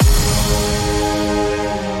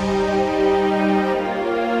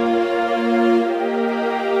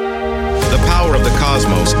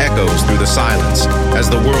echoes through the silence as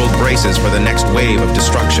the world braces for the next wave of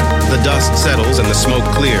destruction. The dust settles and the smoke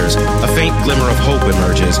clears. A faint glimmer of hope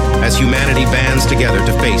emerges as humanity bands together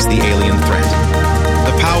to face the alien threat.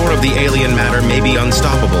 The power of the alien matter may be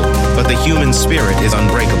unstoppable, but the human spirit is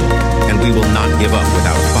unbreakable, and we will not give up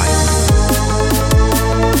without a fight.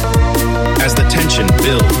 As the tension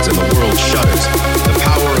builds and the world shudders, the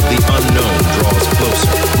power of the unknown draws closer.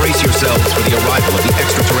 Brace yourselves for the arrival of the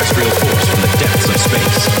extraterrestrial force from the depths of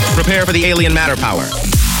space. Prepare for the alien matter power.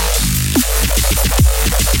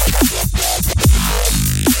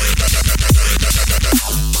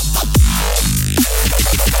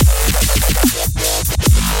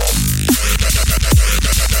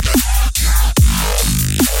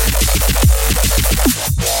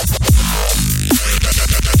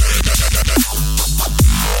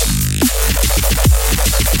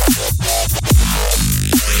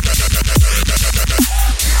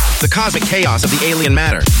 The cosmic chaos of the alien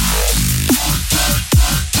matter.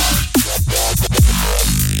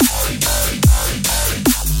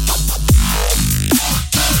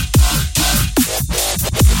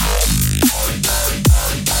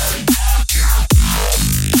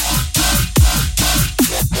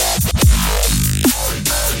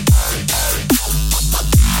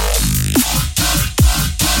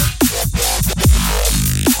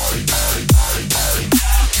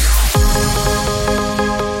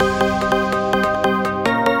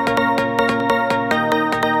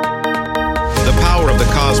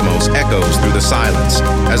 Echoes through the silence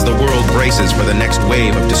as the world braces for the next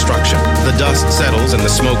wave of destruction. The dust settles and the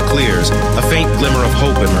smoke clears. A faint glimmer of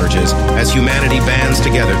hope emerges as humanity bands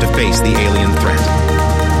together to face the alien threat.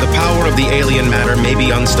 The power of the alien matter may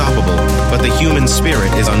be unstoppable, but the human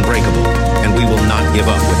spirit is unbreakable, and we will not give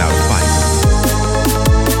up without a fight.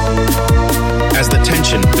 As the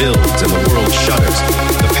tension builds and the world shudders,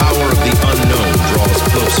 the power of the unknown draws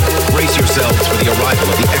closer. Brace yourselves for the arrival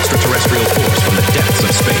of the extraterrestrial force from the depths of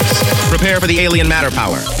space. Prepare for the alien matter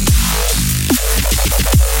power.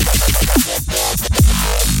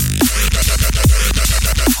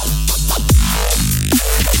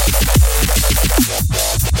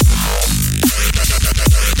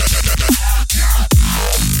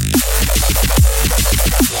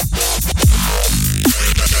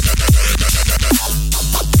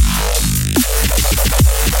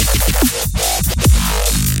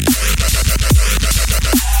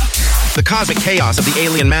 The cosmic chaos of the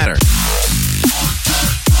alien matter.